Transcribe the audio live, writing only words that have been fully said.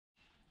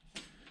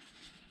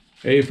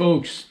Hey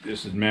folks,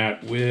 this is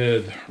Matt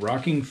with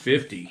Rocking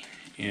 50,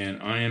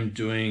 and I am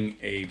doing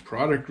a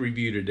product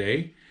review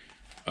today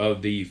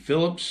of the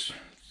Philips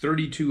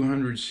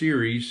 3200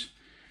 series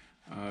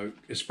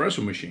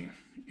espresso machine.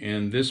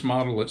 And this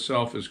model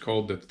itself is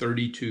called the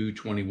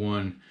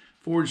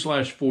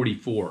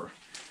 3221/44.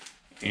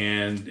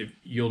 And if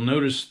you'll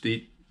notice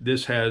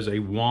this has a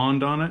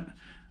wand on it.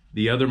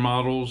 The other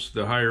models,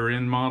 the higher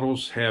end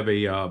models, have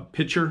a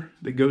pitcher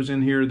that goes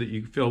in here that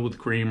you fill with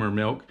cream or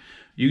milk.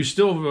 You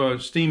still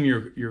steam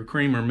your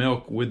cream or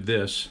milk with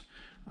this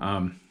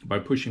by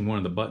pushing one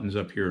of the buttons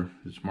up here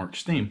that's marked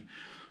steam.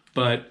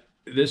 But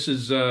this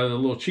is a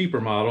little cheaper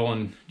model.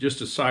 And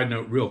just a side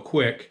note real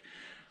quick,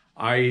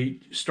 I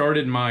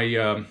started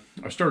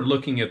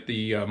looking at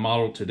the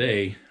model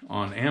today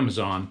on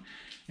Amazon,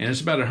 and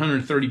it's about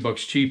 130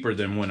 bucks cheaper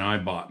than when I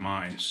bought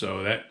mine.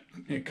 So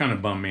it kind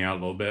of bummed me out a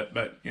little bit,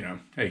 but you know,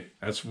 hey,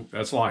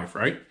 that's life,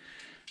 right?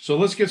 So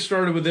let's get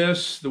started with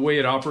this, the way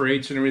it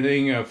operates and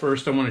everything.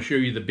 First, I want to show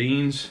you the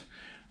beans.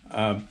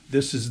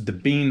 This is the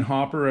bean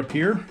hopper up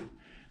here,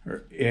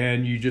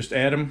 and you just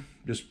add them,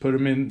 just put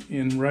them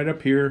in right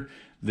up here.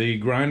 The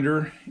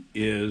grinder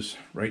is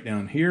right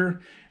down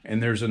here,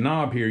 and there's a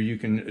knob here. You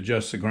can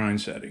adjust the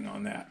grind setting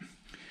on that.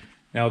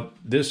 Now,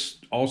 this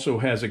also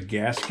has a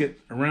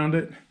gasket around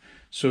it,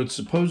 so it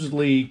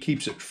supposedly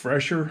keeps it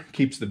fresher,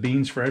 keeps the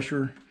beans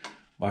fresher.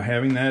 By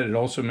having that, it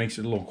also makes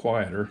it a little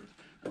quieter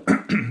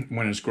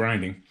when it's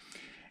grinding.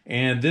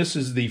 And this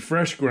is the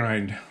fresh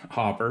grind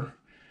hopper.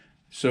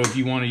 So if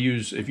you want to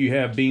use, if you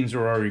have beans that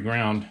are already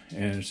ground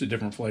and it's a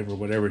different flavor,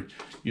 whatever,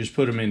 you just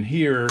put them in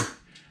here,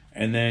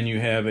 and then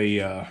you have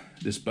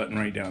this button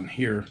right down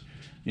here.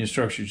 The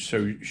instructions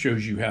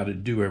shows you how to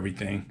do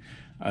everything.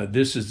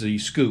 This is the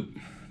scoop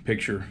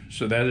picture.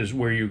 So that is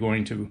where you're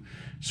going to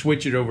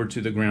switch it over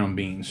to the ground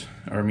beans.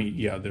 Or I mean,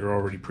 yeah, they're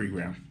already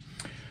pre-ground.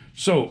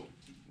 So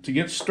to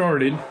get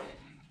started,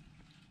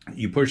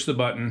 you push the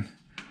button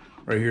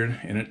right here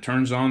and it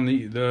turns on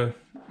the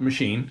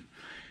machine,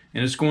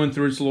 and it's going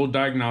through its little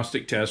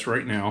diagnostic test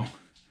right now.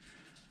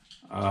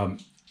 I'm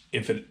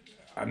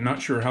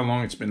not sure how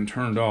long it's been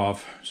turned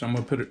off, so I'm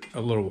going to put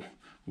a little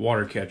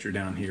water catcher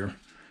down here.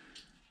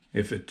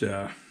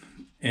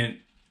 And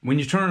when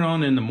you turn it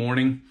on in the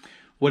morning,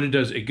 what it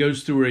does, it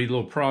goes through a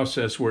little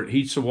process where it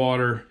heats the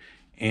water,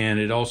 and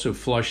it also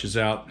flushes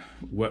out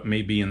what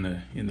may be in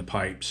the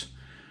pipes.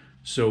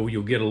 So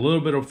you'll get a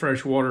little bit of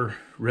fresh water,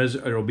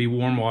 it'll be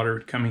warm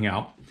water coming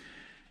out.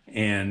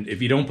 And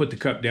if you don't put the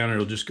cup down,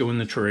 it'll just go in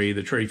the tray.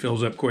 The tray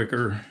fills up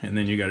quicker, and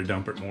then you got to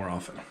dump it more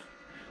often.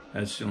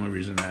 That's the only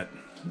reason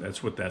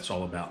that's what that's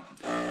all about.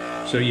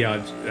 So yeah,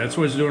 that's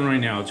what it's doing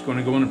right now. It's going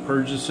to go in and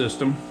purge the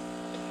system.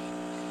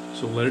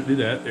 So let it do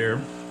that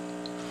there.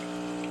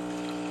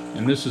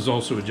 And this is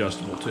also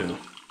adjustable too.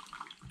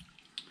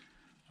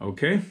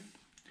 Okay.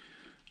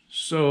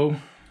 So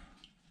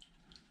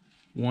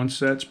once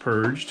that's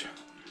purged,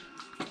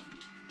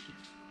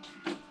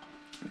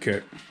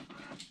 okay,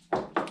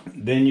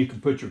 then you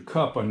can put your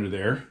cup under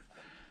there.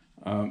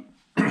 I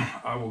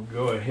will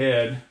go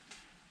ahead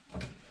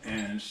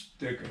and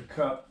stick a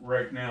cup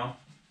right now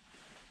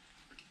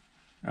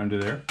under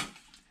there.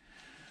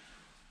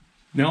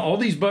 Now all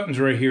these buttons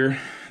right here,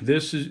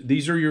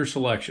 these are your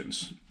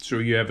selections. So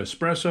you have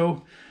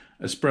espresso,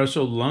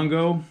 espresso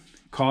lungo,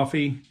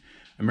 coffee,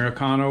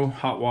 Americano,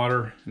 hot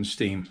water, and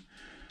steam.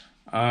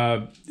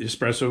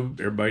 Espresso,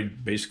 everybody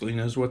basically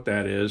knows what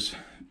that is.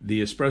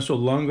 The espresso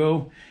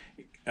lungo,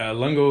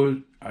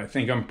 I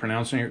think I'm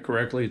pronouncing it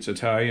correctly. It's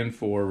Italian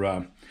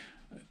for,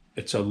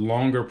 it's a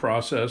longer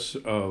process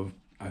of,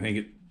 I think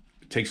it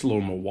takes a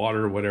little more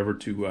water or whatever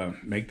to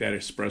make that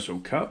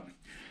espresso cup.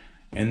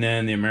 And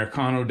then the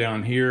Americano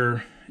down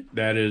here,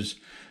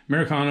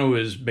 Americano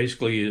is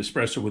basically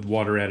espresso with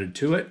water added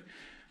to it.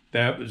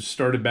 That was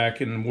started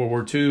back in World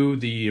War II.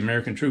 The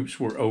American troops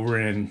were over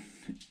in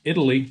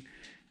Italy,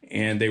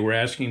 and they were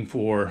asking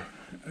for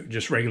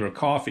just regular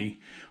coffee.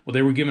 Well,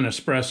 they were given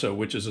espresso,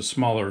 which is a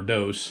smaller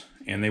dose,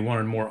 and they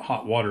wanted more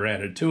hot water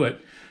added to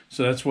it.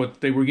 So that's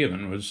what they were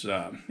given, was,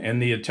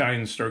 and the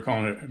Italians started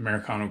calling it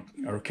Americano,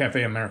 or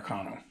Cafe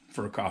Americano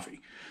for coffee.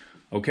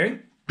 Okay,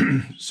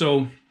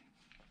 so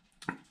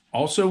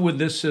also with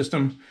this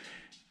system,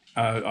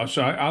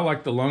 so I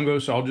like the lungo,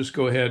 so I'll just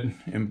go ahead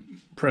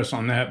and press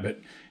on that, but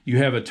you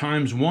have a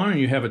 ×1 and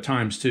you have a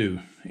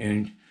 ×2,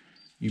 and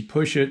you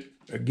push it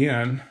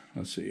again.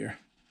 Let's see here.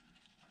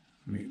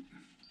 Let me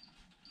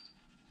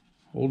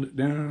hold it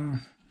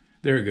down.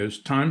 There it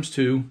goes,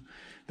 ×2.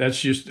 That's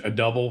just a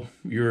double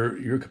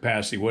your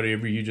capacity,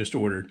 whatever you just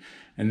ordered,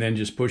 and then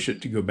just push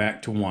it to go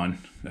back to 1.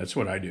 That's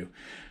what I do.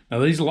 Now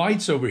these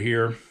lights over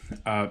here,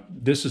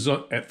 this is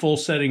at full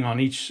setting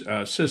on each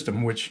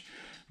system, which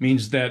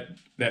means that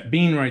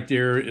bean right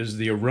there is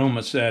the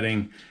aroma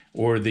setting,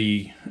 or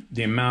the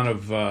amount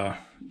of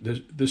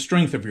the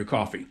strength of your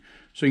coffee.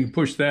 So you can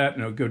push that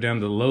and it'll go down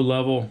to low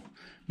level,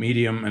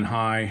 medium, and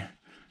high.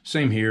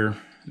 Same here.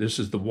 This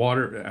is the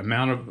water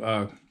amount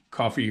of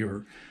coffee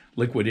or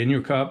liquid in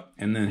your cup,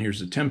 and then here's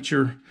the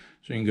temperature.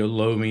 So you can go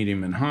low,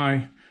 medium, and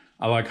high.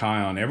 I like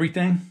high on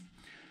everything.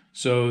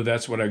 So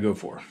that's what I go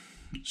for.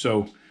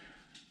 So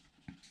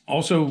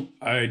also,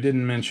 I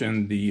didn't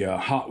mention the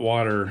hot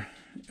water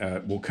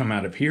will come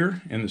out of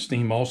here, and the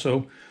steam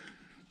also.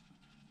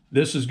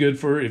 This is good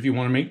for if you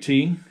want to make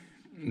tea.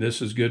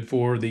 This is good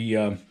for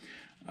the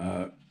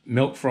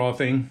milk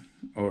frothing,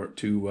 or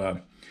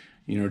to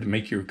to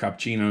make your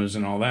cappuccinos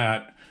and all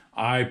that.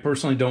 I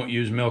personally don't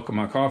use milk in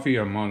my coffee.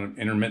 I'm on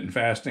intermittent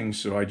fasting,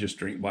 so I just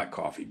drink black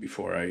coffee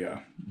before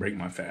I break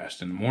my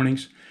fast in the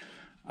mornings.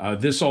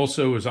 This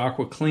also is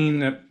Aqua Clean,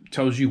 that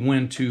tells you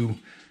when to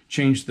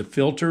change the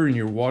filter in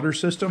your water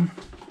system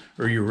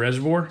or your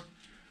reservoir.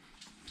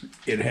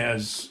 It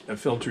has a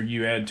filter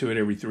you add to it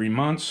every 3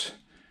 months,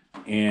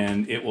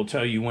 and it will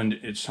tell you when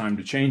it's time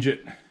to change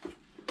it.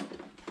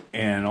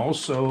 And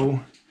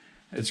also,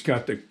 it's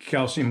got the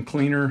calcium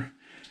cleaner.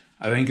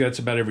 I think that's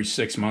about every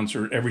 6 months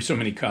or every so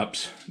many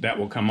cups that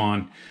will come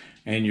on,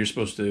 and you're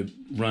supposed to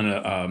run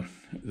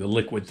the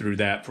liquid through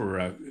that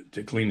for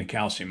to clean the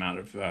calcium out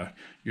of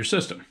your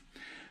system.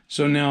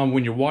 So now,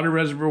 when your water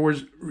reservoir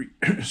is,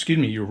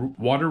 your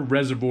water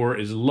reservoir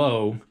is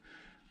low,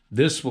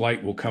 this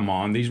light will come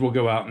on. These will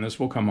go out, and this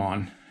will come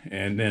on.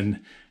 And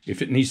then,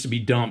 if it needs to be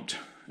dumped,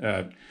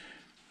 let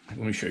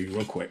me show you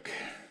real quick.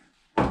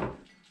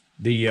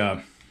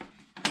 The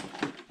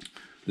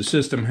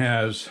system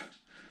has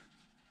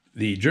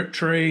the drip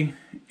tray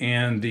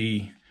and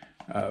the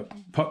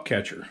puck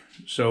catcher.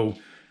 So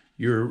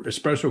your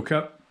espresso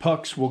cup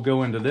pucks will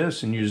go into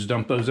this, and you just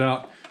dump those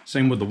out.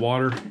 Same with the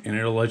water, and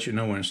it'll let you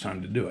know when it's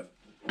time to do it.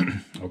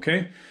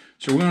 Okay,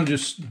 so we're going to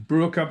just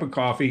brew a cup of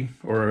coffee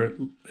or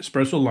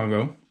espresso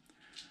lungo.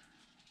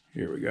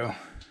 Here we go.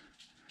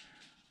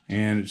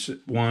 And it's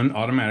one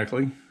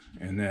automatically,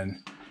 and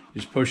then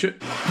just push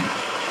it.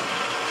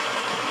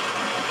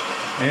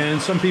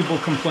 And some people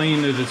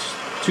complain that it's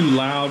too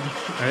loud.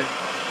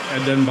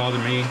 That doesn't bother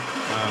me.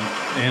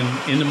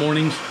 And in the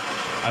mornings,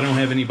 I don't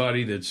have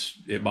anybody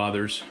it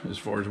bothers as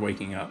far as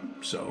waking up.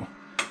 So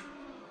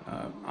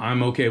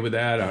I'm okay with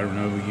that. I don't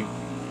know,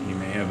 you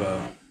may have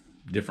a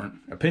different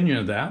opinion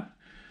of that.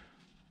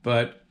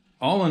 But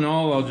all in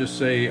all, I'll just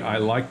say I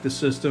like the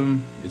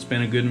system. It's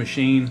been a good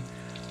machine.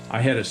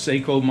 I had a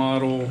Seiko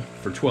model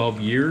for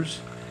 12 years,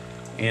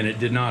 and it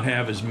did not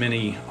have as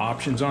many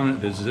options on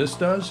it as this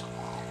does.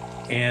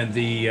 And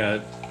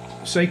the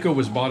Seiko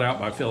was bought out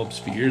by Philips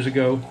a few years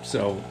ago,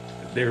 so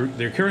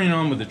they're carrying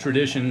on with the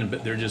tradition,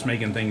 but they're just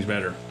making things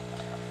better.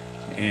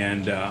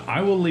 And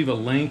I will leave a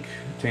link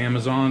to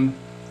Amazon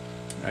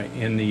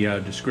in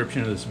the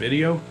description of this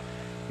video,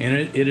 and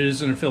it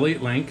is an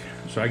affiliate link,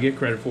 so I get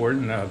credit for it,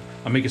 and I'll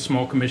make a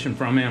small commission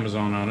from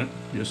Amazon on it,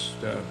 just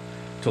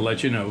to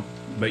let you know,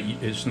 but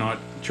it's not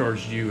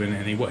charged you in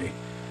any way.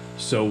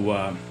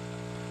 So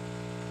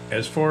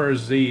as far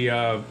as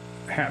the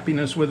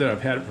happiness with it,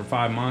 I've had it for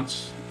 5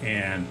 months,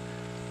 and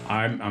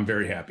I'm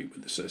very happy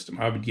with the system.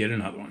 I would get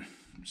another one.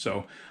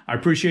 So I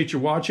appreciate you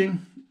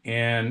watching,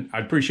 and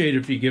I'd appreciate it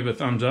if you give a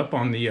thumbs up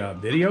on the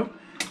video,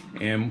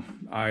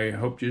 and I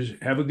hope you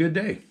have a good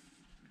day.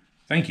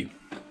 Thank you.